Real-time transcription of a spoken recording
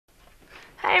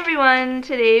Hi everyone!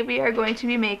 Today we are going to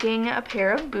be making a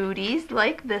pair of booties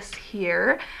like this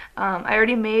here. I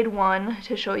already made one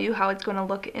to show you how it's going to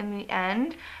look in the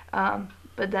end,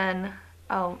 but then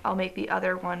I'll make the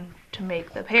other one to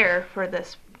make the pair for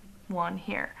this one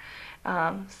here.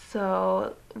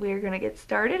 So we're going to get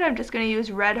started. I'm just going to use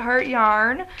Red Heart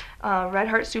yarn, Red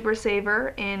Heart Super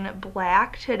Saver in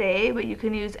black today, but you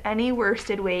can use any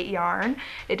worsted weight yarn.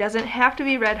 It doesn't have to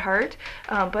be Red Heart,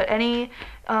 but any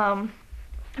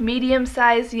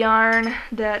medium-sized yarn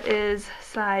that is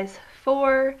size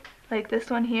 4, like this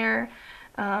one here.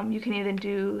 You can even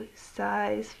do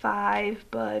size 5,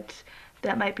 but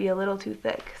that might be a little too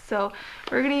thick. So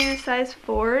we're going to use size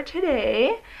 4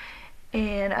 today,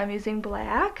 and I'm using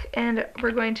black, and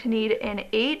we're going to need an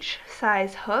H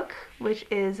size hook, which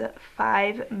is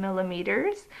 5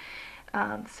 millimeters.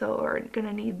 So we're going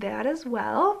to need that as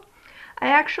well. I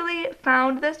actually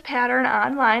found this pattern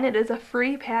online. It is a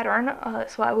free pattern,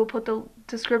 so I will put the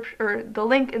description or the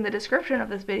link in the description of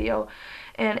this video,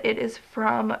 and it is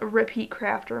from Repeat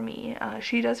Crafter Me.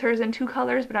 She does hers in 2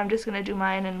 colors, but I'm just going to do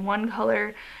mine in 1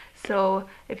 color. So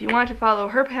if you want to follow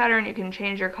her pattern, you can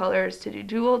change your colors to do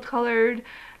dual colored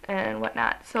and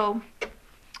whatnot. So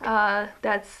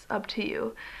that's up to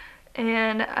you.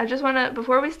 And I just want to,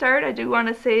 before we start, I do want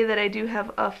to say that I do have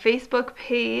a Facebook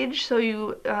page, so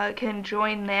you can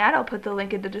join that. I'll put the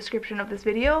link in the description of this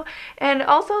video. And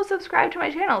also subscribe to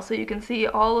my channel so you can see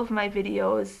all of my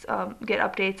videos, get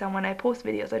updates on when I post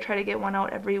videos. I try to get one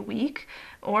out every week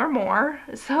or more.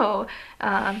 So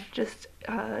just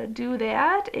do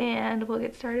that, and we'll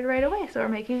get started right away. So we're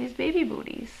making these baby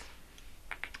booties.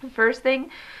 The first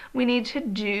thing we need to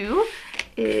do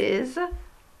is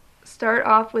start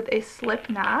off with a slip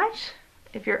knot.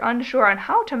 If you're unsure on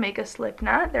how to make a slip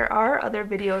knot, there are other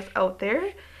videos out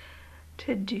there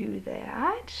to do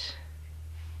that.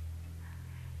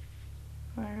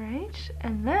 Alright,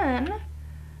 and then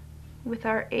with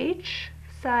our H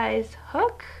size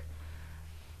hook,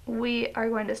 we are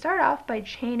going to start off by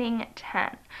chaining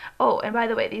 10. Oh, and by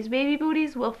the way, these baby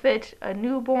booties will fit a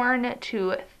newborn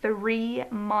to 3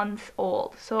 months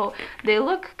old. So they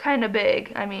look kind of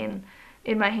big. I mean,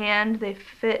 in my hand, they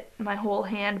fit my whole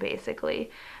hand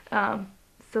basically. So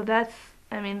that's,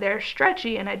 I mean, they're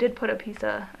stretchy, and I did put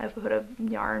I put a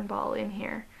yarn ball in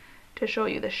here to show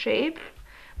you the shape.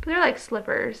 But they're like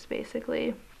slippers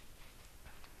basically,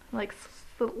 like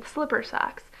slipper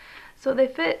socks. So they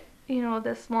fit, you know,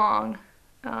 this long.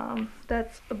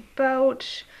 That's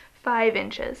about 5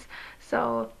 inches.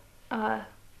 So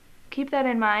keep that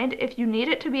in mind. If you need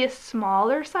it to be a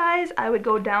smaller size, I would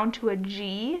go down to a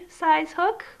G size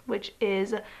hook, which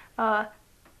is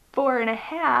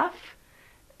 4.5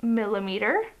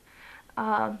 millimeter.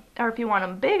 Or if you want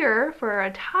them bigger for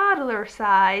a toddler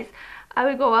size, I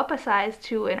would go up a size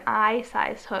to an I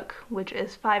size hook, which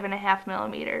is 5.5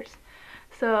 millimeters.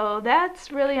 So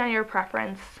that's really on your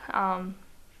preference. You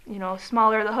know,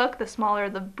 smaller the hook, the smaller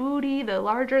the booty, the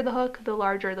larger the hook, the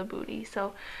larger the booty.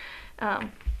 So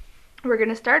we're going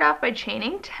to start off by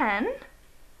chaining 10.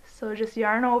 So just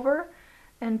yarn over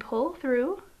and pull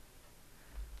through.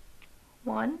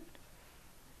 1,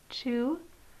 2,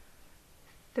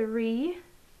 3,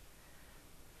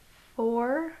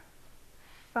 4,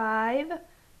 5,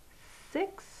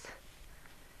 6,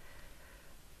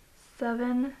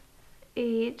 7,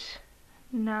 8,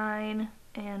 9,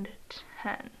 and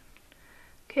 10.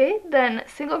 Okay, then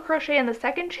single crochet in the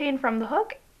second chain from the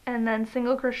hook, and then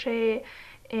single crochet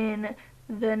in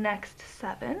the next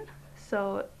 7.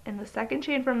 So in the second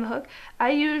chain from the hook, I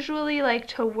usually like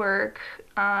to work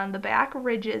on the back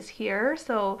ridges here.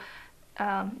 So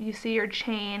you see your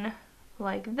chain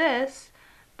like this,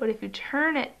 but if you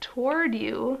turn it toward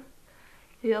you,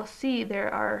 you'll see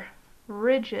there are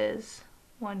ridges,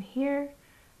 one here,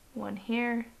 one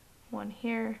here, one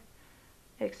here,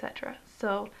 etc.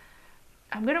 So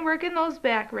I'm going to work in those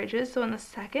back ridges. So in the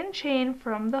second chain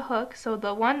from the hook, so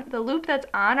the loop that's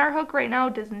on our hook right now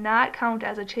does not count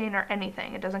as a chain or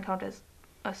anything. It doesn't count as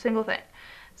a single thing.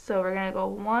 So we're going to go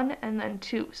 1 and then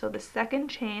 2. So the second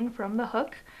chain from the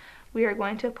hook, we are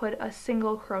going to put a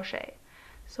single crochet.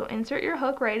 So insert your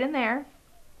hook right in there,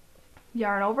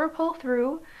 yarn over, pull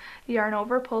through, yarn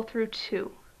over, pull through 2.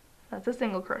 That's a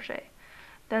single crochet.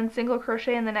 Then single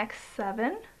crochet in the next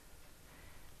 7.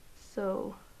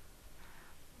 So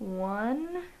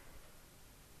 1,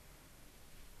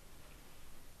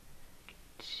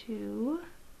 2,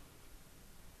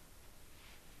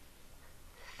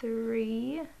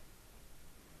 3,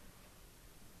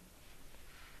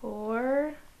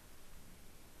 4,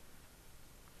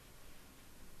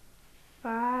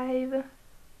 5,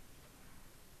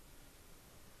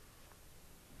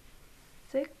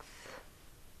 6,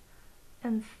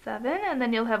 and 7, and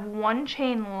then you'll have 1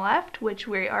 chain left, which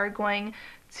we are going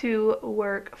to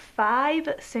work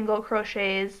 5 single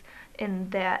crochets in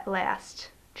that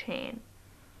last chain.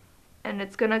 And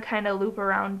it's going to kind of loop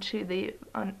around to the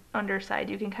underside.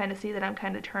 You can kind of see that I'm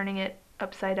kind of turning it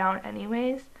upside down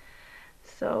anyways.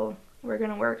 So we're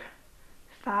going to work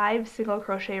 5 single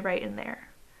crochet right in there.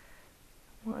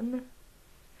 1,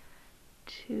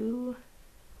 2,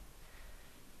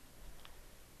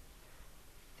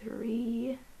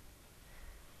 3,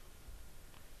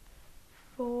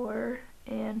 4,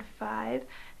 and 5.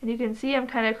 And you can see I'm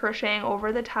kind of crocheting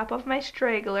over the top of my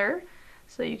straggler,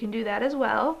 so you can do that as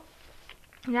well.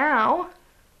 Now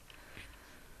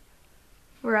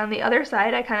we're on the other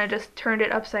side. I kind of just turned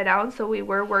it upside down, so we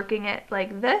were working it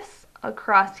like this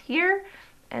across here,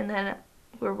 and then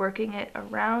we're working it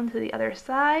around to the other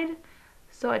side.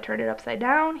 So I turned it upside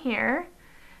down here,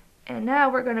 and now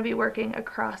we're going to be working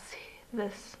across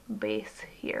this base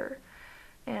here.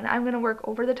 And I'm going to work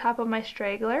over the top of my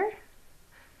straggler.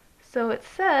 So it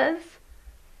says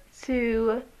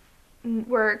to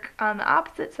work on the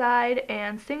opposite side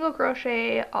and single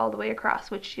crochet all the way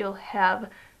across, which you'll have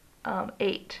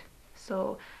 8.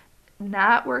 So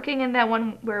not working in that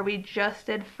one where we just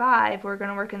did 5, we're going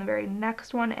to work in the very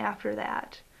next one after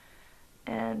that.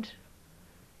 And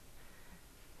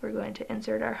we're going to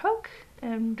insert our hook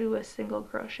and do a single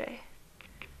crochet.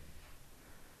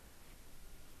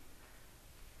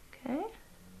 Okay,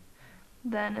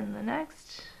 then in the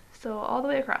next, so all the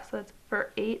way across, so that's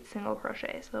for 8 single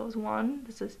crochets. So that was 1,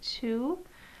 this is 2,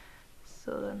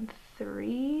 so then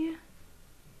 3,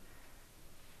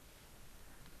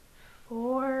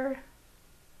 4,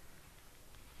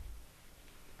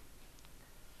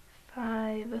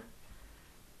 5,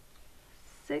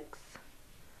 6,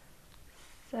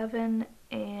 7,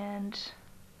 and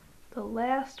the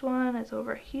last one is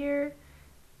over here,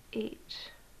 8.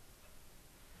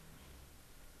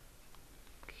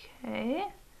 Okay,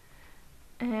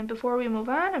 and before we move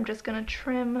on, I'm just going to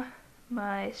trim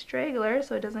my straggler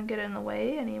so it doesn't get in the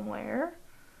way anywhere.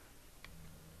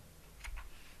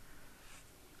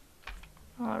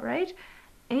 Alright,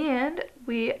 and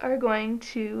we are going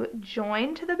to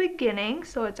join to the beginning,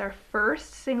 so it's our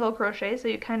first single crochet, so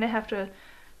you kind of have to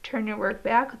turn your work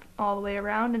back all the way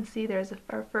around and see there's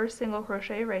our first single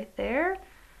crochet right there.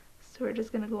 So we're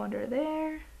just going to go under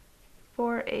there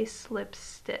for a slip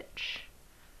stitch.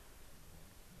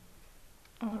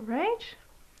 Alright,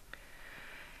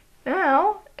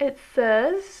 now it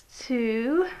says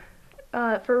to,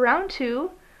 for round 2,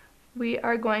 we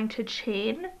are going to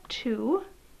chain 2,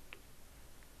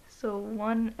 so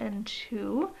 1 and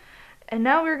 2, and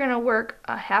now we're going to work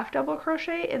a half double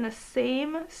crochet in the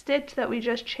same stitch that we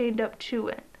just chained up 2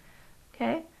 in.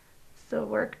 Okay, so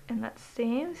work in that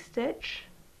same stitch,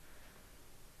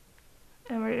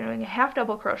 and we're doing a half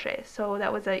double crochet, so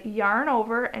that was a yarn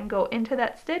over and go into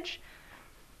that stitch,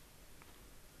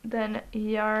 then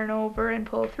yarn over and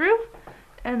pull through,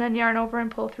 and then yarn over and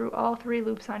pull through all 3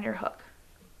 loops on your hook.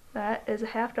 That is a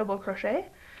half double crochet.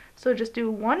 So just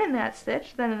do 1 in that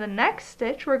stitch, then in the next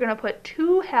stitch we're going to put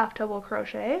 2 half double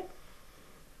crochet,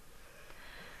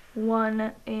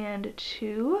 1 and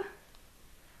 2,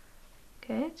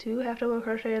 okay, 2 half double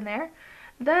crochet in there.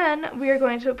 Then we are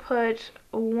going to put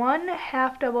 1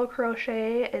 half double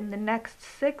crochet in the next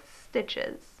 6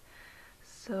 stitches.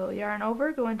 So yarn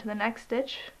over, go into the next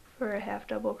stitch for a half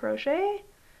double crochet.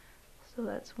 So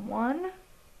that's 1,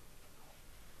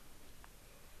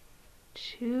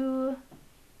 2,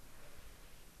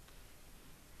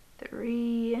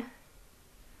 3,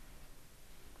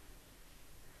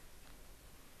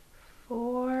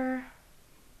 4,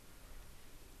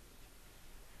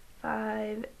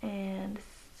 5, and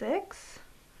 6,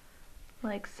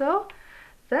 like so.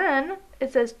 Then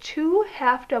it says 2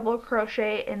 half double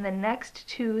crochet in the next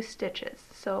 2 stitches.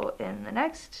 So in the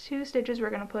next 2 stitches we're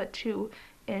going to put 2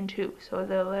 and 2, so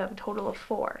they'll have a total of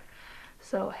 4.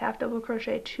 So half double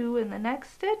crochet 2 in the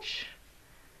next stitch,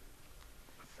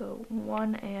 so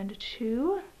 1 and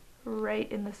 2 right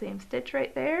in the same stitch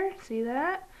right there, see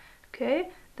that? Okay,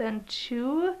 then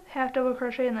 2 half double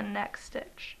crochet in the next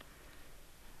stitch,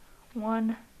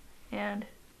 1 and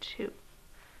 2.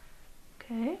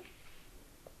 Okay,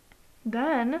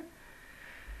 then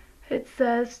it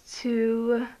says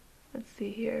to, let's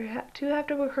see here, 2 half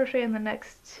double crochet in the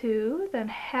next 2, then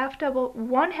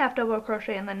 1 half double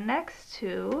crochet in the next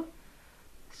 2,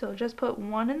 so just put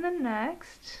 1 in the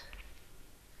next,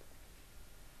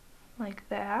 like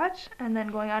that, and then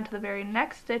going on to the very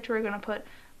next stitch we're going to put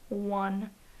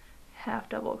 1 half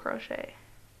double crochet.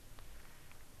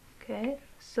 Okay,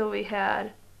 so we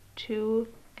had 2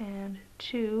 and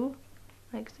 2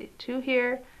 like see, 2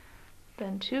 here,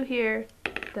 then 2 here,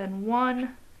 then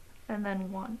 1, and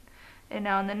then 1. And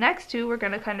now in the next 2 we're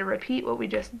going to kind of repeat what we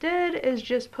just did, is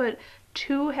just put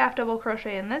 2 half double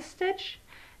crochet in this stitch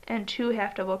and 2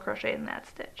 half double crochet in that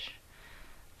stitch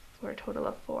for a total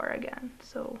of 4 again.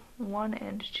 So 1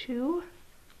 and 2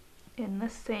 in the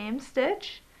same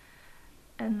stitch,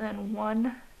 and then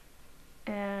 1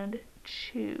 and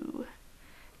 2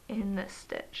 in this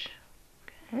stitch.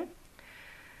 Okay.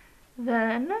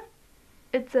 Then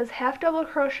it says half double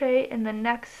crochet in the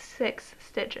next 6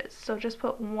 stitches. So just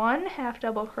put 1 half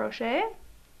double crochet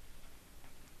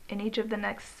in each of the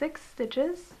next 6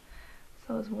 stitches.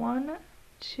 So it's 1,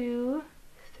 2,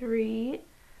 3,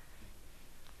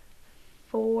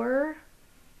 4,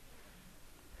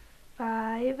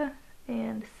 5,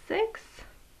 and 6.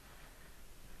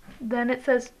 Then it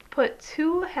says put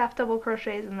 2 half double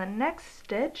crochets in the next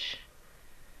stitch.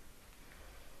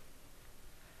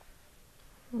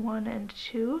 1 and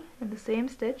 2 in the same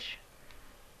stitch.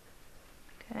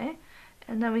 Okay,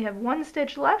 and then we have 1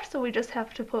 stitch left, so we just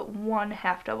have to put 1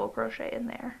 half double crochet in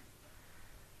there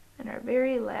in our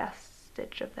very last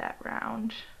stitch of that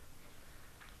round.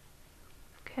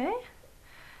 Okay,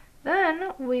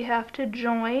 then we have to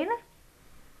join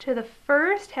to the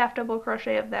first half double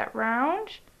crochet of that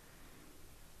round,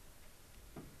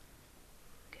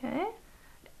 okay,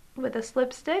 with a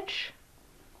slip stitch,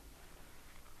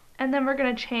 and then we're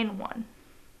going to chain 1.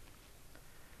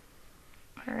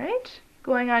 Alright,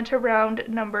 going on to round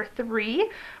number 3,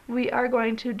 we are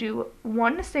going to do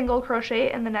 1 single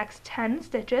crochet in the next 10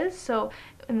 stitches. So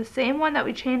in the same one that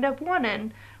we chained up 1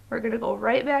 in, we're going to go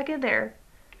right back in there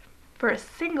for a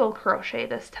single crochet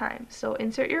this time. So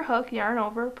insert your hook, yarn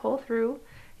over, pull through,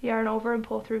 yarn over, and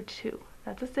pull through 2.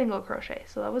 That's a single crochet.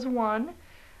 So that was 1.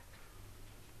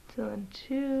 So then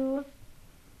 2,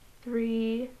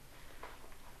 3,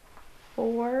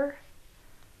 4,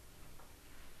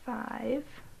 5,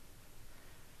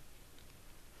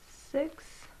 6,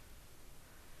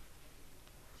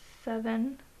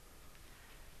 7,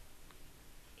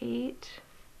 8,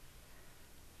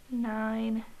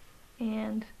 9,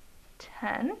 and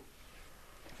 10.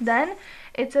 Then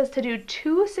it says to do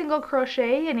 2 single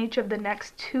crochet in each of the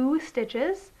next 2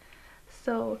 stitches.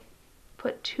 So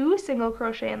put 2 single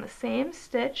crochet in the same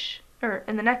stitch, or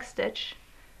in the next stitch.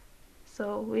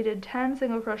 So we did 10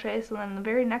 single crochet, so then in the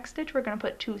very next stitch we're going to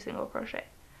put 2 single crochet.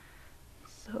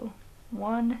 So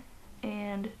 1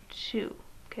 and 2.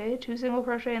 Okay, 2 single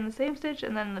crochet in the same stitch,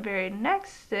 and then in the very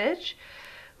next stitch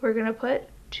we're going to put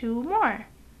 2 more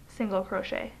single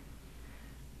crochet.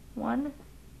 1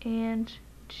 and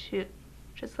 2,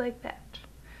 just like that.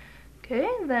 Okay,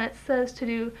 then it says to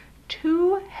do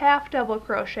 2 half double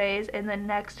crochets in the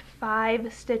next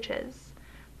 5 stitches.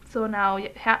 So now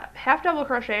half double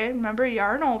crochet, remember,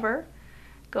 yarn over,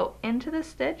 go into the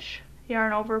stitch,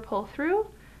 yarn over, pull through,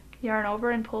 yarn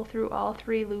over, and pull through all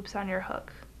 3 loops on your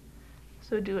hook.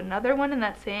 So do another one in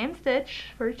that same stitch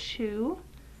for 2.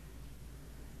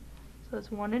 So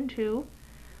it's 1 and 2.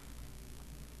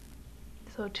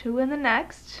 So 2 in the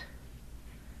next.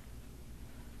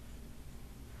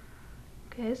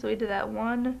 Okay, so we did that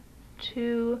 1,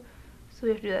 2, so we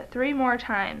have to do that 3 more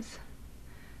times.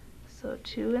 So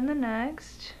 2 in the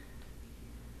next.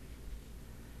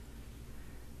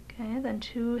 Okay, then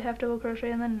 2 half double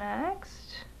crochet in the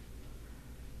next.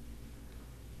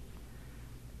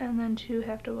 And then 2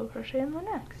 half double crochet in the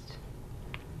next.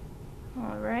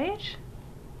 Alright.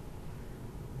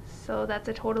 So that's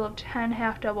a total of 10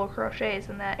 half double crochets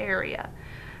in that area.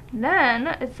 Then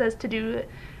it says to do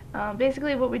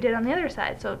basically what we did on the other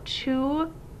side. So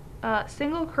 2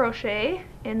 single crochet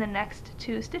in the next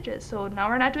 2 stitches. So now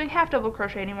we're not doing half double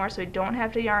crochet anymore, so we don't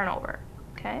have to yarn over.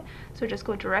 Okay, so just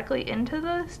go directly into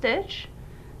the stitch,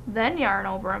 then yarn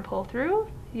over and pull through,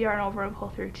 yarn over and pull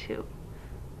through 2.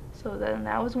 So then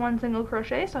that was 1 single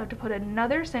crochet, so I have to put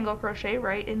another single crochet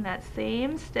right in that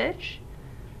same stitch.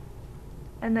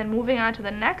 And then moving on to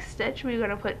the next stitch, we're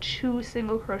going to put 2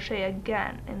 single crochet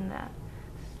again in that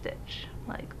stitch,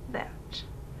 like that.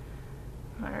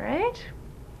 Alright.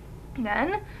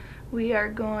 Then we are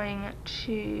going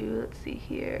to, let's see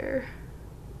here,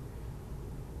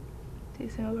 2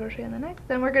 single crochet in the next.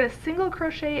 Then we're going to single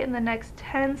crochet in the next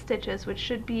 10 stitches, which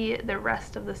should be the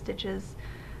rest of the stitches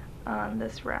on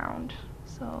this round.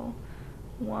 So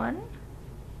 1,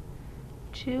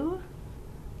 2,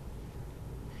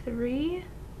 3,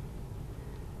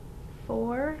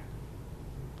 4,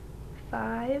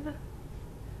 5,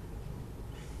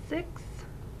 6,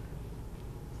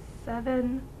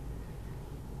 7,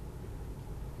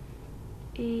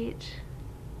 8,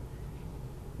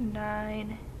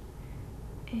 9,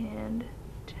 and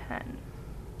 10.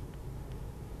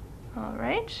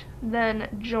 Alright, then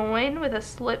join with a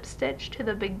slip stitch to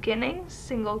the beginning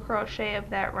single crochet of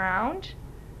that round,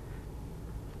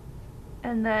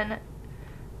 and then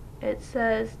it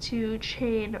says to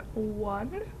chain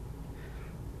 1,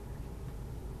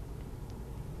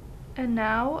 and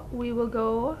now we will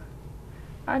go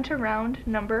on to round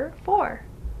number 4.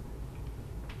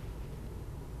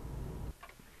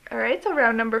 Alright, so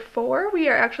round number 4, we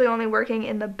are actually only working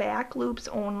in the back loops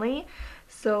only.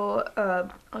 So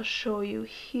I'll show you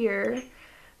here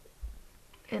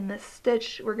in this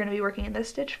stitch. We're going to be working in this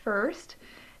stitch first,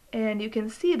 and you can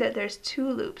see that there's 2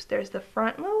 loops. There's the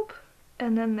front loop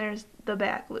and then there's the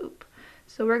back loop.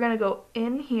 So we're going to go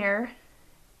in here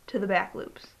to the back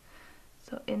loops.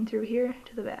 So in through here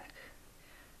to the back.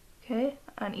 Okay,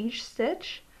 on each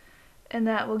stitch, and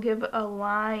that will give a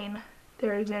line.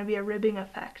 There's going to be a ribbing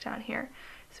effect on here.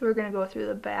 So we're going to go through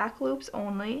the back loops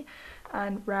only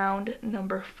on round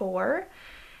number 4,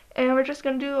 and we're just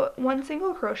going to do 1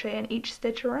 single crochet in each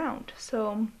stitch around.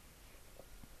 So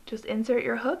just insert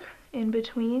your hook in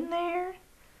between there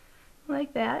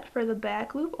like that for the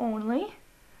back loop only,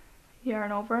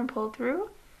 yarn over and pull through,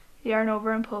 yarn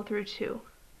over and pull through 2.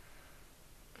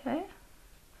 Okay,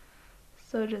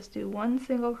 so just do 1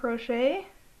 single crochet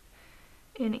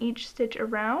in each stitch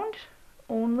around,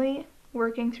 only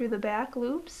working through the back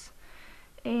loops.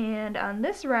 And on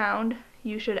this round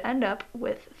you should end up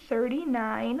with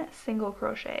 39 single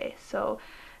crochet. So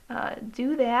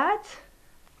do that,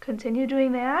 continue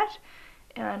doing that,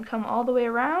 and come all the way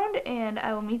around, and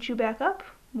I will meet you back up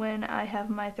when I have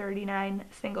my 39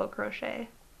 single crochet.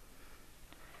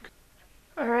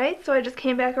 Alright, so I just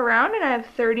came back around and I have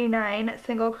 39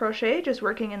 single crochet just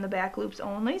working in the back loops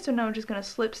only. So now I'm just going to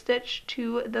slip stitch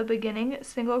to the beginning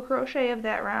single crochet of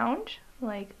that round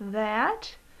like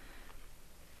that.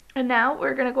 And now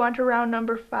we're going to go on to round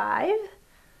number 5,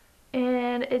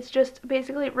 and it's just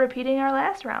basically repeating our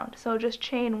last round. So just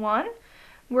chain 1,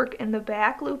 work in the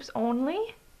back loops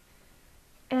only,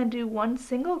 and do 1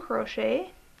 single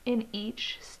crochet in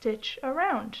each stitch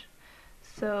around.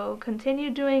 So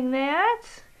continue doing that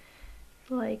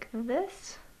like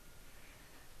this,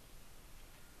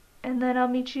 and then I'll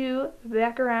meet you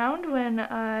back around when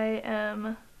I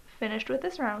am finished with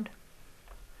this round.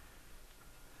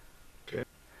 Okay.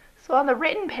 So on the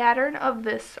written pattern of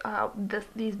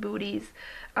these booties,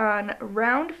 on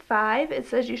round 5 it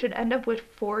says you should end up with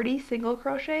 40 single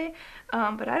crochet,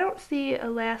 but I don't see a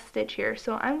last stitch here,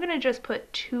 so I'm going to just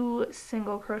put 2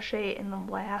 single crochet in the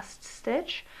last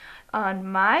stitch on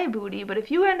my booty. But if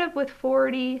you end up with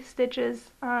 40 stitches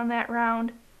on that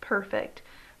round, perfect.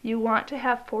 You want to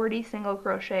have 40 single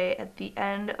crochet at the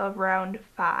end of round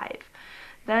 5.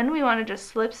 Then we want to just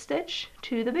slip stitch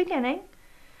to the beginning.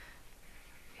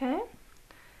 Okay,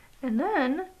 and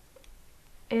then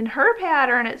in her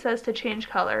pattern it says to change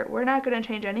color. We're not going to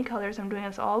change any colors. I'm doing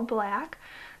this all black.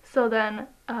 So then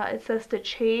it says to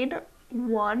chain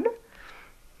 1,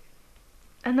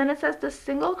 and then it says to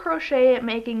single crochet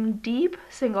making deep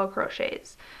single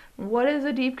crochets. What is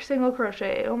a deep single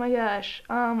crochet? Oh my gosh.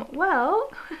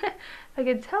 Well, I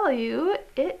can tell you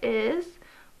it is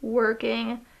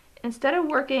working, instead of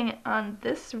working on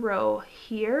this row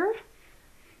here,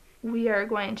 we are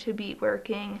going to be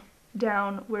working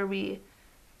down where we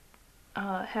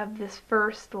have this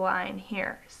first line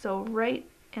here. So right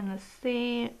in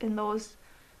those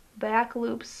back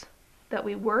loops that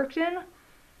we worked in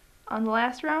on the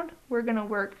last round, we're going to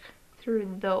work through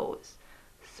those.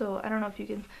 So I don't know if you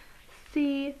can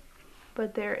see,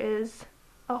 but there is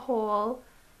a hole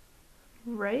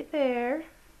right there,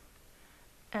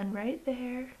 and right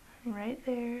there, and right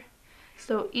there.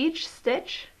 So each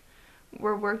stitch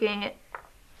we're working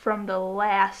from the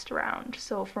last round,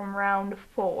 so from round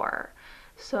 4.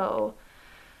 So,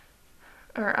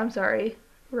 or I'm sorry,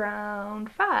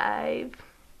 round 5,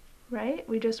 right?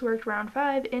 We just worked round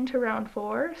 5 into round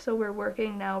 4, so we're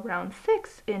working now round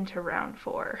 6 into round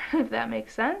 4, if that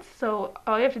makes sense. So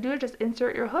all you have to do is just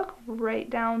insert your hook right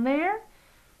down there,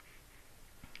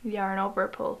 yarn over,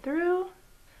 pull through,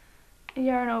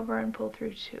 yarn over and pull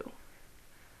through 2.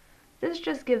 This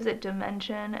just gives it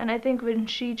dimension, and I think when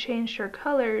she changed her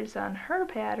colors on her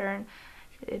pattern,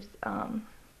 it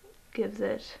gives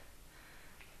it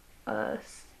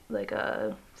like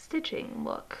a stitching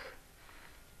look.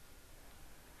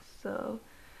 So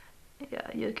yeah,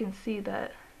 you can see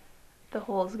that the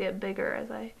holes get bigger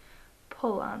as I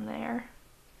pull on there.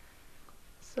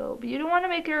 So, but you don't want to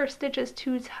make your stitches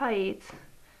too tight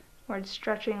or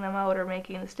stretching them out or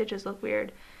making the stitches look weird.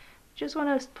 You just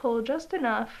want to pull just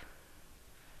enough.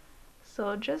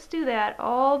 So just do that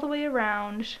all the way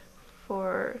around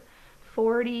for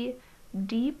 40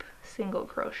 deep single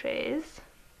crochets.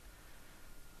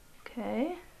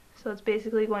 Okay, so it's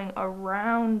basically going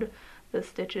around the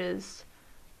stitches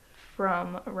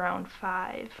from round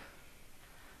 5.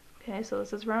 Okay, so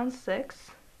this is round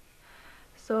 6.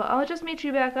 So I'll just meet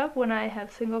you back up when I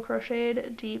have single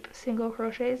crocheted deep single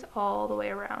crochets all the way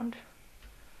around.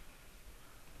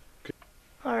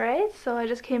 Alright, so I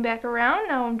just came back around.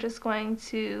 Now I'm just going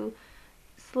to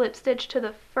slip stitch to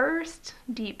the first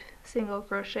deep single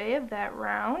crochet of that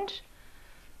round.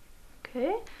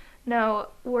 Okay, now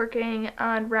working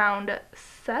on round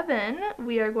 7,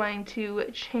 we are going to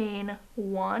chain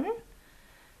 1.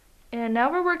 And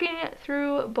now we're working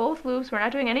through both loops. We're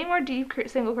not doing any more deep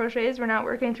single crochets. We're not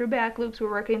working through back loops. We're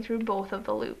working through both of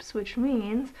the loops, which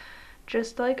means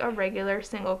just like a regular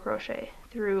single crochet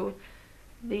through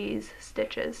these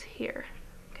stitches here.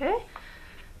 Okay,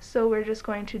 so we're just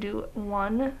going to do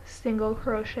 1 single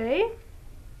crochet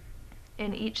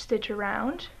in each stitch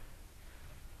around,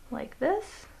 like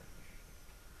this,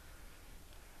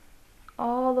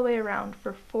 all the way around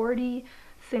for 40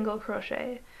 single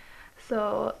crochet.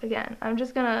 So again, I'm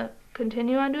just gonna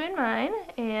continue on doing mine,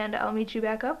 and I'll meet you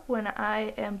back up when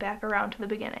I am back around to the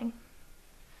beginning.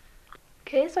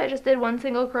 Okay, so I just did 1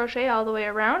 single crochet all the way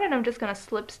around, and I'm just gonna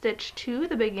slip stitch to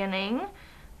the beginning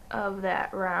of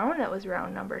that round. That was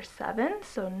round number 7.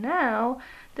 So now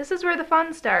this is where the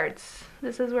fun starts.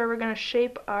 This is where we're gonna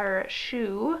shape our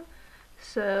shoe.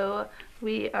 So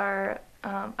we are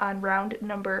on round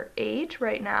number 8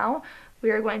 right now. We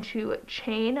are going to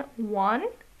chain 1,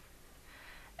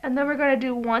 and then we're going to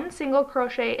do 1 single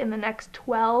crochet in the next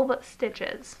 12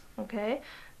 stitches. Okay,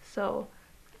 so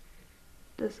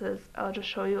this is, I'll just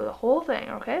show you the whole thing.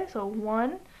 Okay, so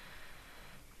 1,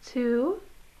 2,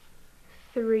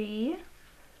 3,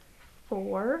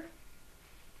 4,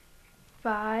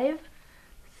 5,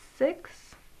 6,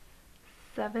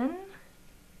 7,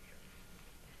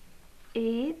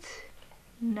 8,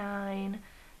 9,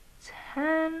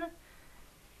 10,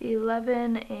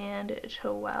 11, and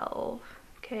 12.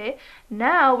 Okay,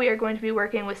 now we are going to be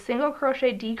working with single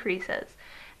crochet decreases,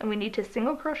 and we need to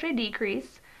single crochet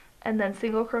decrease and then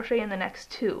single crochet in the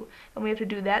next 2, and we have to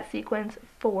do that sequence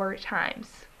 4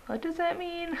 times. What does that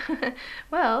mean?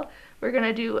 Well, we're going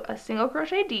to do a single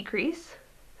crochet decrease,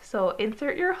 so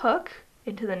insert your hook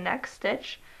into the next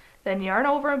stitch, then yarn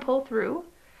over and pull through,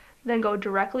 then go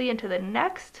directly into the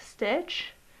next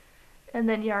stitch, and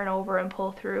then yarn over and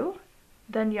pull through,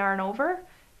 then yarn over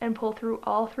and pull through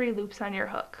all 3 loops on your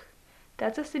hook.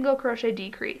 That's a single crochet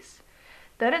decrease.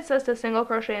 Then it says to single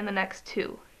crochet in the next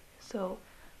 2. So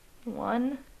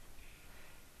 1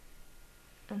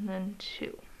 and then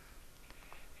 2.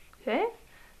 Okay?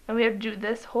 And we have to do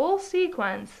this whole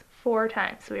sequence 4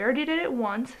 times. So we already did it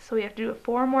once, so we have to do it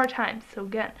 4 more times. So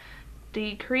again,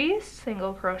 decrease,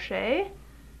 single crochet,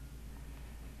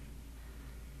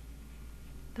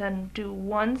 then do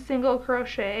 1 single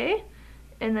crochet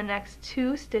in the next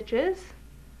 2 stitches.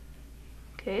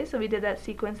 Okay, so we did that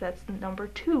sequence, that's number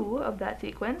 2 of that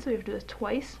sequence, so we have to do this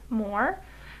twice more.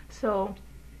 So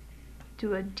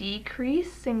do a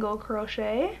decrease, single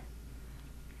crochet,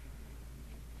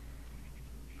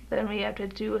 then we have to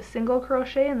do a single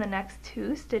crochet in the next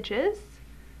 2 stitches.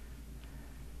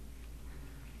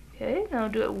 Okay, now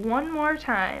do it 1 more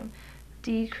time.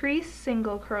 Decrease,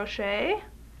 single crochet,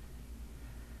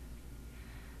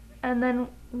 and then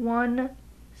 1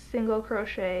 single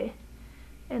crochet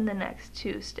in the next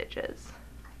 2 stitches.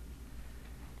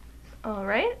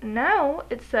 Alright, now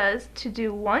it says to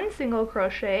do 1 single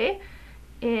crochet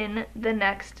in the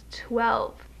next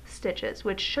 12 stitches,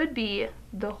 which should be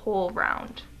the whole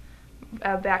round,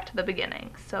 back to the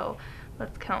beginning. So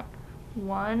let's count.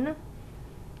 1,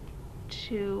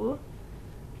 2,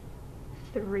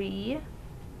 3,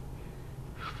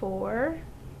 4,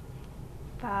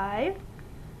 5,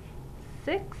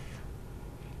 6,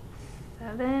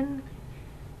 7,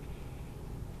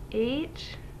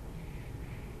 8,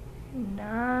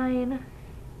 9,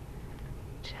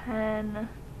 10,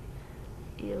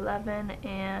 11,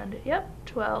 and yep,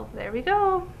 12. There we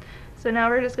go. So now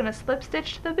we're just going to slip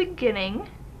stitch to the beginning,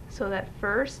 so that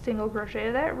first single crochet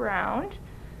of that round,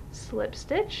 slip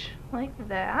stitch like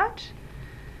that,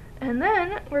 and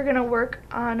then we're going to work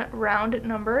on round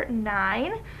number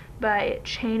 9 by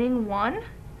chaining 1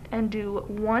 and do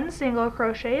 1 single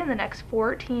crochet in the next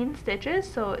 14 stitches.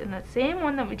 So in the same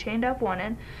one that we chained up 1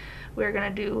 in, we're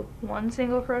going to do 1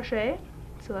 single crochet,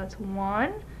 so that's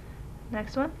 1,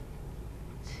 next one,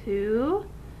 2,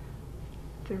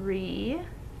 3,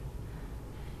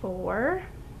 4,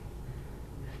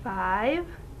 5,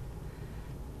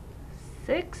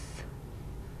 6,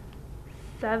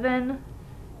 7,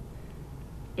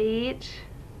 8,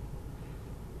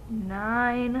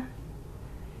 9,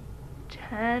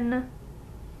 10,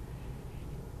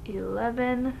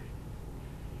 11,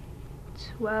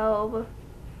 12,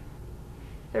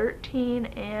 13,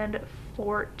 and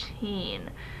 14.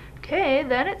 Okay,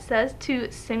 then it says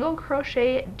to single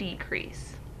crochet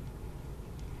decrease.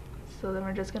 So then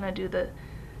we're just going to do the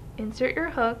insert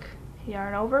your hook,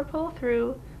 yarn over, pull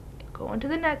through, go into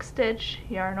the next stitch,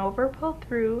 yarn over, pull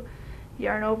through,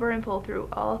 yarn over and pull through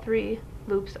all 3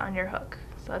 loops on your hook.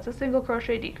 So that's a single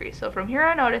crochet decrease. So from here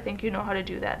on out I think you know how to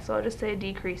do that. So I'll just say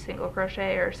decrease single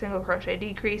crochet or single crochet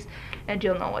decrease and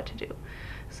you'll know what to do.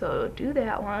 So do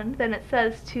that one. Then it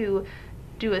says to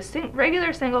do a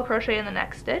regular single crochet in the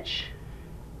next stitch,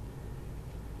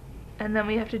 and then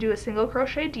we have to do a single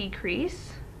crochet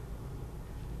decrease,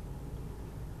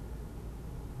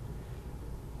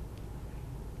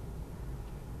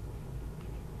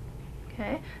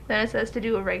 okay, then it says to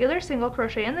do a regular single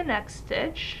crochet in the next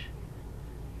stitch,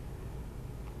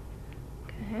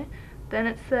 okay, then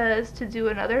it says to do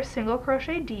another single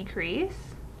crochet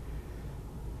decrease,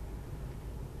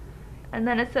 and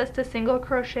then it says to single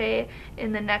crochet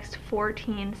in the next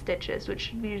 14 stitches, which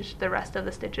should be just the rest of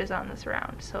the stitches on this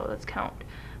round. So let's count.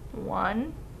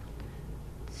 1,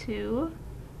 2,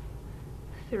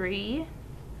 3,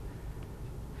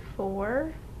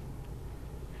 4,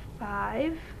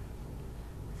 5,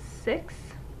 6,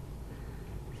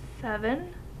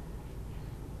 7,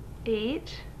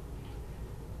 8,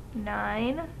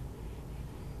 9,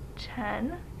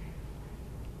 10,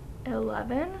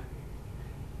 11,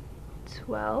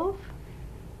 12,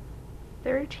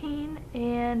 13,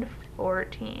 and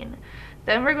 14.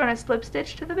 Then we're going to slip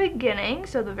stitch to the beginning,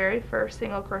 so the very first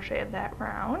single crochet of that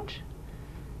round.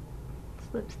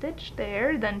 Slip stitch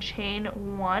there, then chain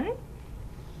 1.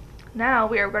 Now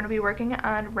we are going to be working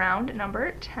on round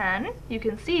number 10. You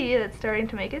can see it's starting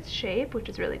to make its shape, which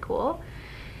is really cool.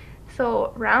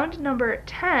 So round number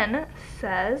 10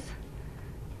 says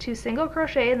to single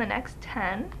crochet in the next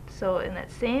 10. So in that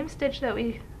same stitch that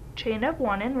we chained up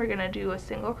 1 in, we're going to do a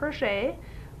single crochet.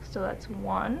 So that's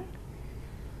 1,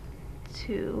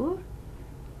 2,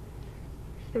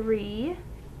 3,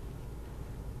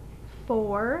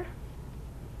 4,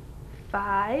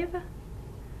 5,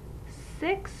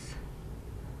 6,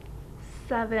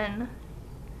 7,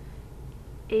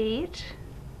 8,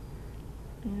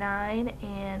 9,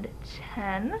 and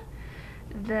 10.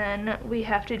 Then we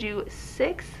have to do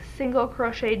 6 single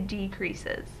crochet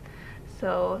decreases.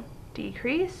 So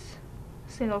decrease,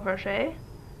 single crochet,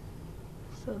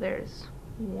 so there's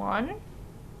 1,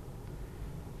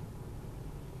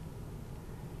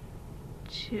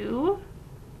 2,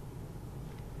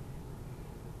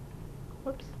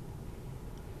 whoops,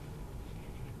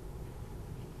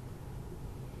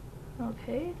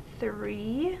 okay,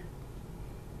 3,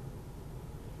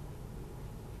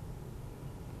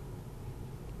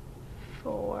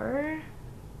 4,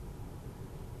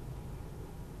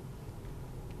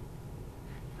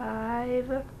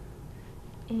 5,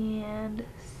 and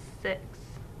 6.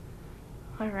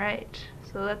 Alright,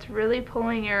 so that's really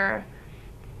pulling your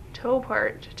toe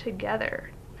part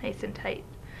together nice and tight.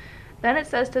 Then it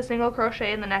says to single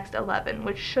crochet in the next 11,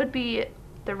 which should be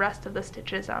the rest of the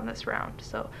stitches on this round.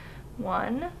 So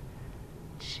 1,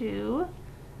 2,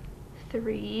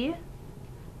 3,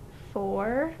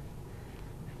 4,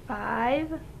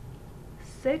 5,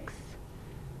 6,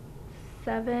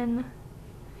 7,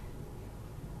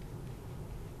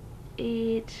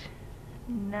 8,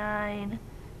 9,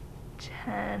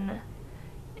 10,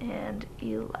 and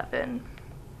 11.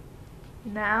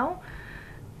 Now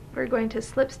we're going to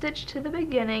slip stitch to the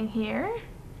beginning here,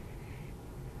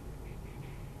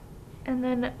 and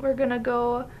then we're going to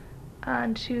go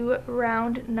on to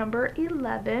round number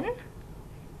 11,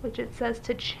 which it says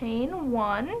to chain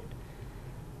 1,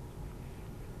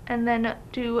 and then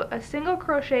do a single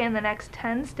crochet in the next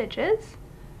 10 stitches.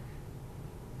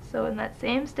 So in that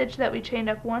same stitch that we chained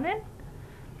up 1 in,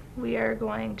 we are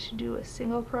going to do a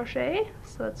single crochet.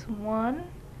 So that's 1,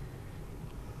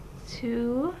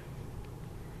 2,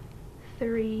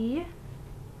 3,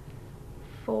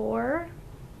 4,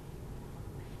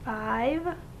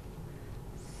 5,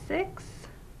 6,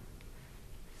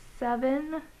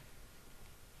 7,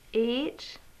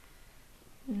 8,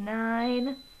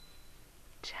 9,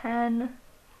 10,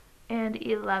 and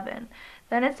 11.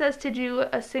 Then it says to do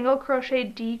a single crochet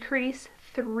decrease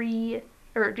 3,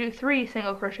 or do 3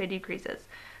 single crochet decreases.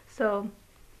 So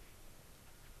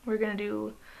we're going to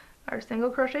do our single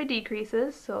crochet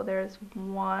decreases. So there's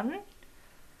 1,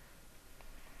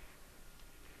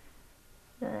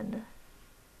 then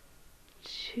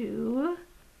 2,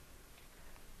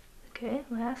 okay,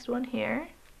 last one here,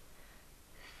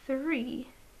 3.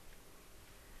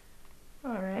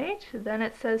 Alright, then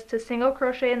it says to single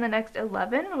crochet in the next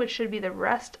 11, which should be the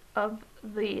rest of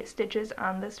the stitches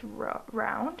on this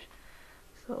round.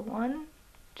 So 1,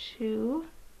 2,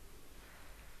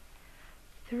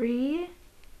 3,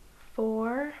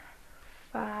 4,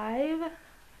 5,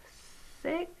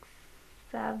 6,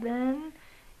 7,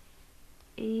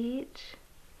 8,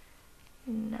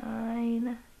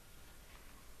 9,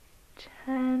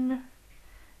 10,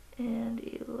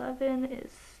 and 11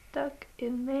 is stuck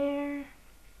in there.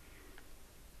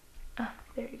 Ah,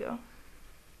 there you go.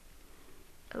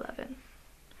 11.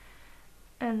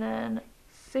 And then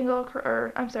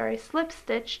slip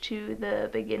stitch to the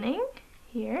beginning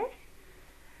here.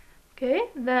 Okay,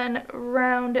 then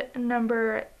round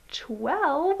number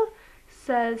 12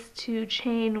 says to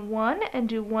chain 1 and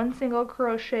do 1 single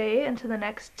crochet into the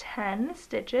next 10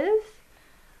 stitches.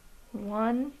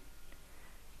 1,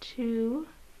 2,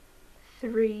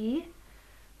 3,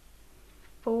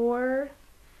 4,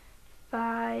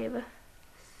 5,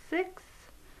 6,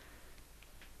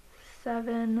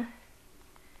 7,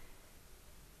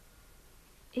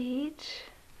 8,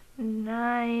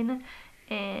 9,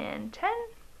 and 10.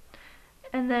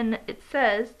 And then it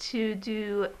says to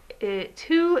do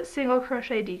 2 single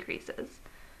crochet decreases.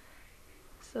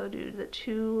 So do the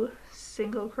 2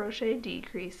 single crochet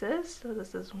decreases. So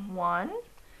this is 1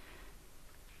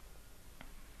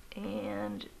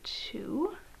 and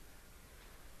 2.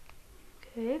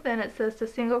 Okay, then it says to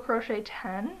single crochet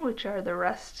 10, which are the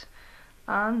rest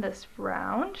on this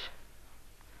round.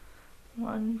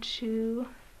 1, 2,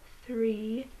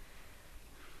 3,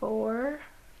 4,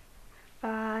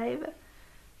 5,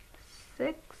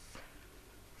 6,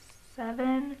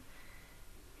 7,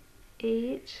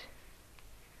 8,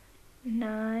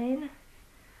 9.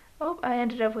 Oh, I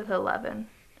ended up with 11.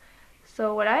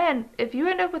 So if you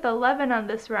end up with 11 on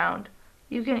this round,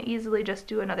 you can easily just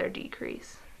do another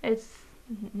decrease.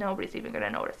 Nobody's even going to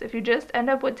notice. If you just end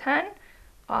up with 10,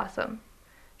 awesome.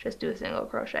 Just do a single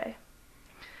crochet.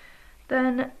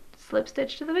 Then slip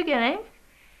stitch to the beginning,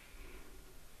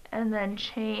 and then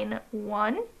chain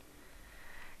 1.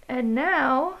 And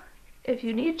now, if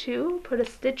you need to, put a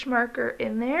stitch marker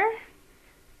in there.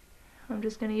 I'm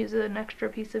just going to use an extra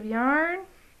piece of yarn.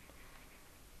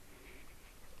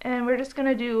 And we're just going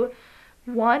to do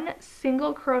 1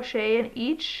 single crochet in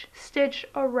each stitch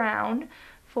around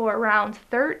for rounds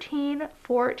 13,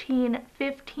 14,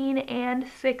 15, and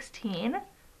 16.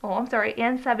 Oh, I'm sorry,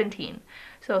 and 17.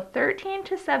 So 13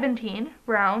 to 17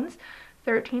 rounds,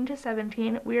 13 to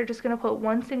 17, we are just going to put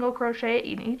 1 single crochet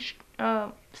in each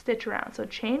stitch around. So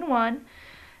chain 1,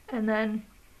 and then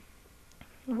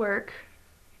work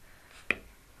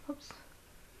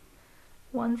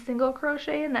 1 single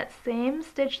crochet in that same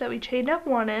stitch that we chained up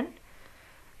 1 in,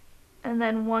 and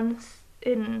then 1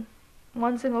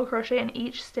 single crochet in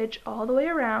each stitch all the way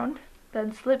around,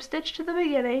 then slip stitch to the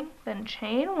beginning, then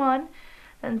chain 1,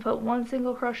 then put 1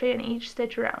 single crochet in each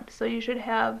stitch around. So you should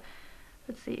have,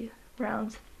 let's see,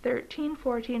 rounds 13,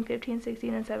 14, 15,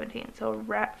 16, and 17. So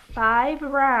 5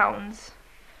 rounds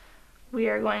we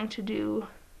are going to do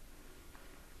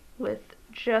with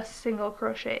just single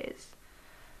crochets.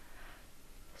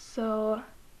 So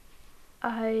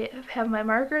I have my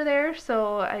marker there,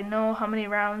 so I know how many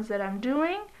rounds that I'm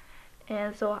doing,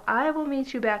 and so I will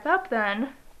meet you back up then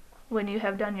when you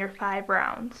have done your 5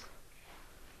 rounds.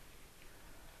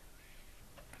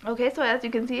 Okay, so as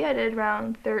you can see, I did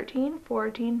round 13,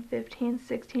 14, 15,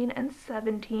 16, and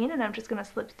 17, and I'm just going to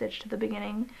slip stitch to the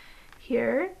beginning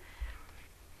here.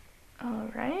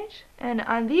 Alright, and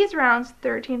on these rounds,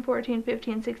 13, 14,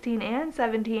 15, 16, and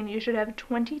 17, you should have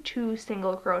 22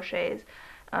 single crochets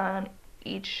on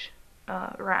each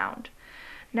round.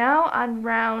 Now on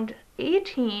round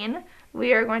 18,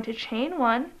 we are going to chain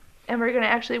 1, and we're going to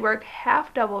actually work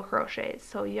half double crochets.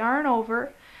 So yarn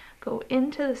over, go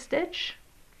into the stitch,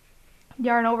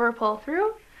 yarn over, pull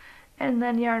through, and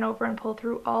then yarn over and pull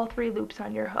through all 3 loops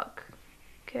on your hook.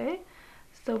 Okay,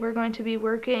 so we're going to be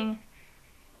working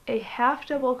a half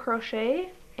double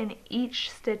crochet in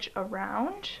each stitch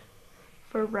around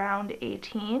for round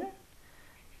 18,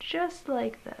 just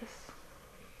like this.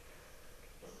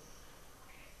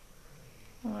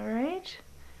 Alright,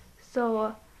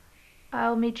 so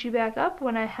I'll meet you back up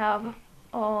when I have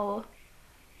all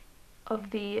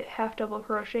of the half double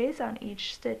crochets on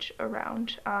each stitch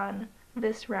around on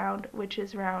this round, which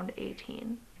is round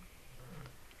 18.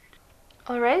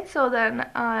 Alright, so then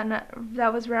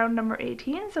that was round number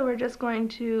 18, so we're just going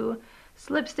to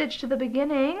slip stitch to the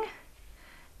beginning,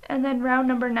 and then round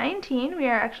number 19 we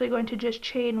are actually going to just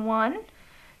chain 1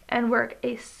 and work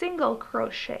a single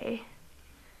crochet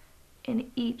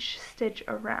in each stitch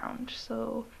around.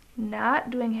 So not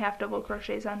doing half double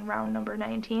crochets on round number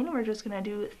 19, we're just going to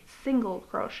do single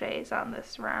crochets on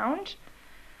this round.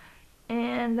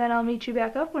 And then I'll meet you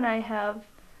back up when I have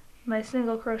my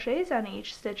single crochets on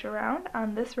each stitch around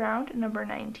on this round number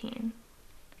 19.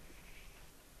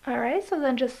 Alright, so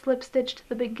then just slip stitch to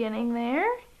the beginning there,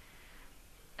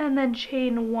 and then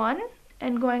chain 1,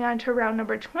 and going on to round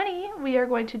number 20, we are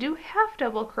going to do half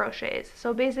double crochets.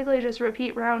 So basically just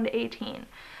repeat round 18.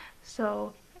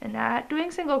 So, and not doing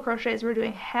single crochets, we're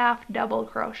doing half double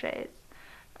crochets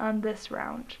on this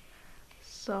round.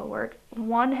 So work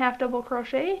 1 half double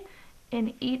crochet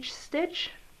in each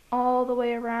stitch all the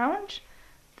way around.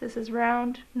 This is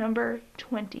round number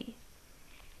 20.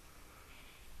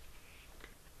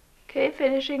 Okay,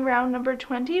 finishing round number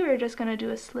 20, we're just going to do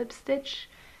a slip stitch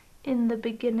in the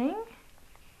beginning,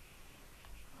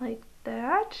 like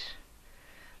that.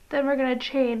 Then we're going to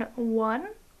chain 1,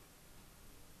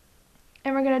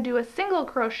 and we're going to do a single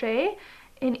crochet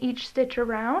in each stitch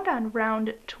around on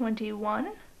round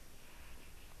 21.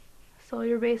 So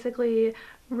you're basically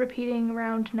repeating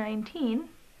round 19.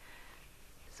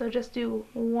 So just do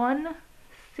 1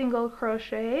 single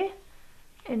crochet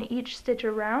in each stitch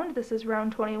around. This is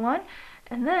round 21,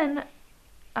 and then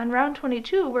on round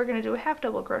 22 we're going to do a half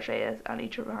double crochet on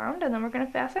each round, and then we're going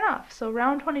to fasten off. So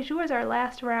round 22 is our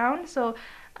last round, so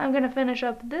I'm going to finish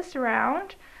up this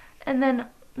round, and then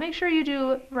make sure you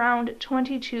do round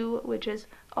 22, which is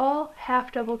all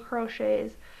half double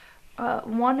crochets,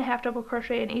 1 half double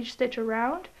crochet in each stitch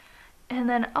around, and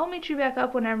then I'll meet you back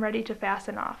up when I'm ready to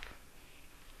fasten off.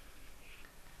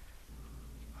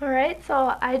 Alright,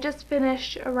 so I just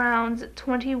finished rounds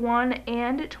 21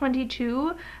 and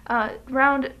 22.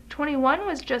 Round 21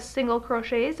 was just single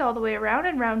crochets all the way around,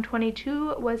 and round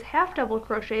 22 was half double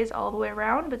crochets all the way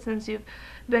around, but since you've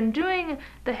been doing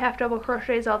the half double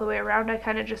crochets all the way around, I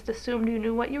kind of just assumed you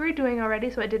knew what you were doing already,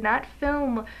 so I did not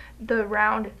film the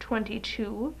round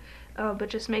 22. But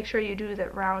just make sure you do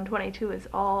that round 22 is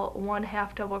all 1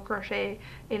 half double crochet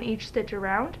in each stitch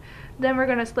around. Then we're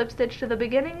going to slip stitch to the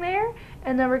beginning there,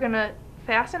 and then we're going to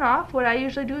fasten off. What I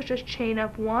usually do is just chain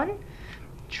up 1,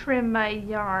 trim my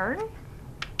yarn,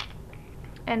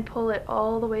 and pull it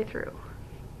all the way through.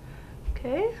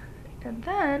 Okay, and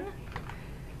then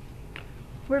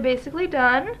we're basically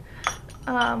done.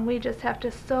 We just have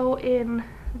to sew in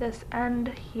this end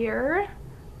here.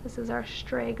 This is our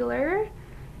straggler.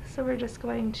 So we're just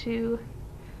going to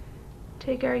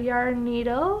take our yarn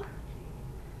needle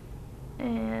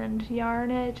and yarn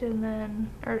it, and then,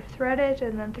 or thread it,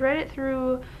 and then thread it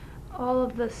through all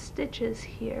of the stitches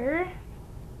here.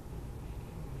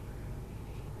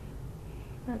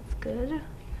 That's good.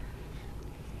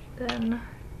 Then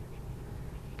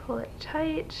pull it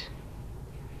tight,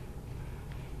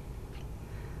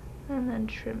 and then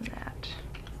trim that.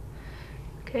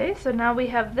 Okay, so now we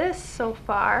have this so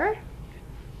far.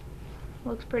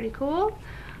 Looks pretty cool.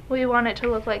 We want it to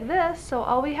look like this, so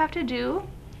all we have to do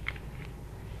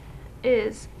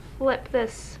is flip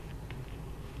this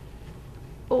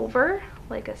over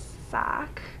like a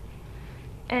sock,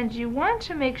 and you want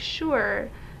to make sure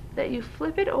that you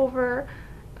flip it over,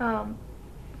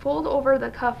 fold over the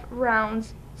cuff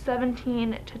rounds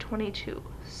 17 to 22.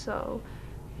 So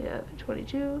we have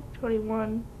 22,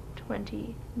 21,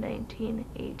 20, 19,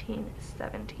 18,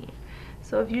 17.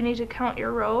 So if you need to count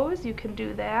your rows, you can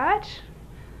do that,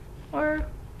 or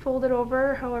fold it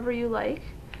over however you like,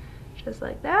 just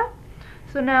like that.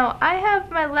 So now I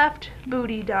have my left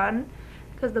booty done,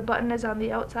 because the button is on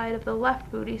the outside of the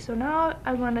left booty. So now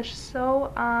I'm going to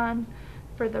sew on,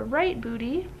 for the right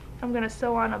booty, I'm going to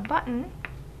sew on a button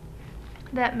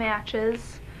that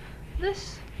matches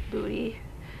this booty.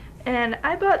 And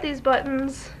I bought these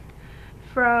buttons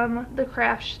from the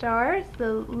Craft Stars,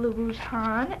 the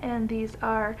Louboutin, and these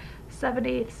are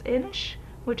 7/8 inch,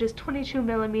 which is 22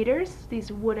 millimeters,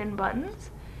 these wooden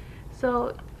buttons.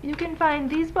 So you can find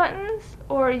these buttons,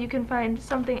 or you can find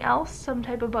something else, some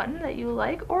type of button that you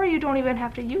like, or you don't even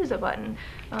have to use a button.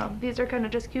 These are kind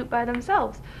of just cute by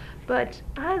themselves, but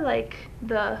I like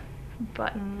the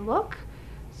button look,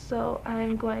 so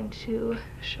I'm going to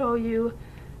show you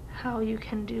how you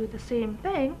can do the same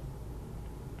thing.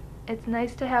 It's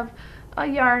nice to have a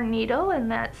yarn needle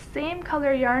and that same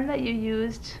color yarn that you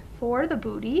used for the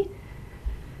booty.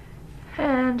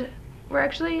 And we're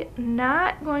actually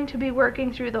not going to be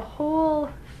working through the whole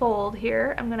fold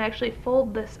here. I'm going to actually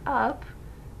fold this up,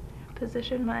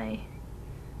 position my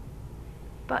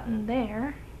button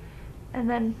there, and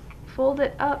then fold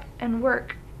it up and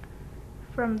work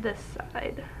from this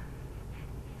side.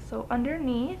 So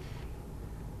underneath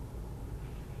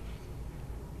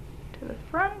to the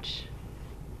front,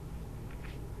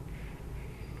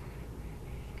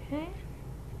 Okay,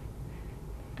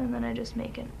 and then I just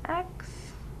make an X.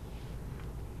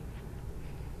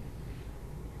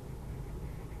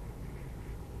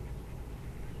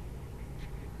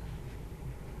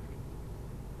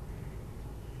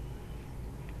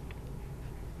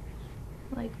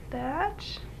 Like that.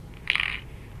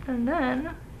 And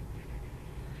then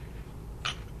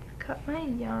cut my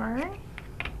yarn,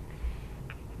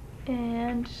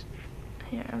 and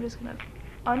here I'm just gonna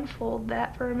unfold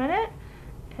that for a minute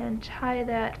and tie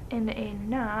that in a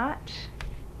knot.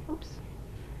 Oops.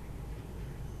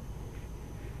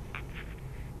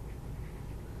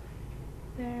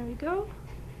 There we go.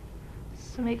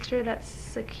 So make sure that's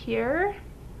secure,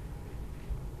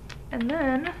 and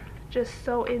then just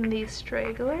sew in these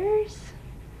stragglers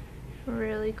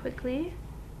really quickly.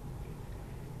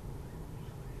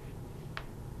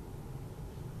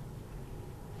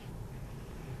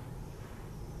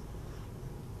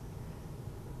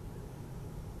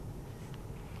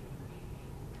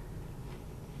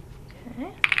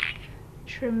 Okay,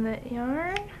 trim that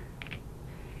yarn.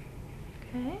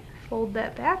 Okay, fold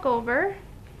that back over.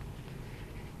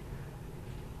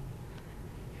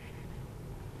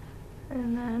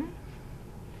 And then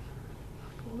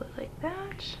fold it like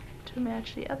that to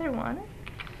match the other one.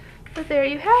 But there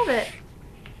you have it.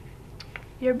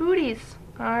 Your booties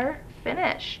are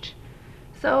finished.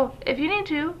 So if you need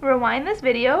to, rewind this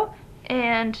video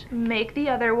and make the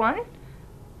other one,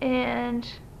 and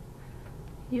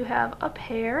you have a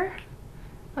pair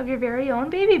of your very own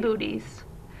baby booties.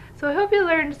 So I hope you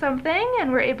learned something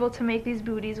and were able to make these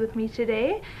booties with me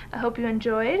today. I hope you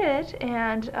enjoyed it,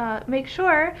 and make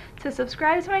sure to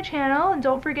subscribe to my channel, and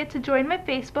don't forget to join my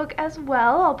Facebook as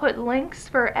well. I'll put links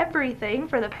for everything,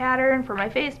 for the pattern, for my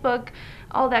Facebook,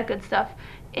 all that good stuff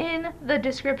in the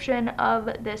description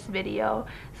of this video.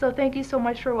 So thank you so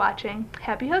much for watching.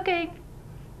 Happy hooking!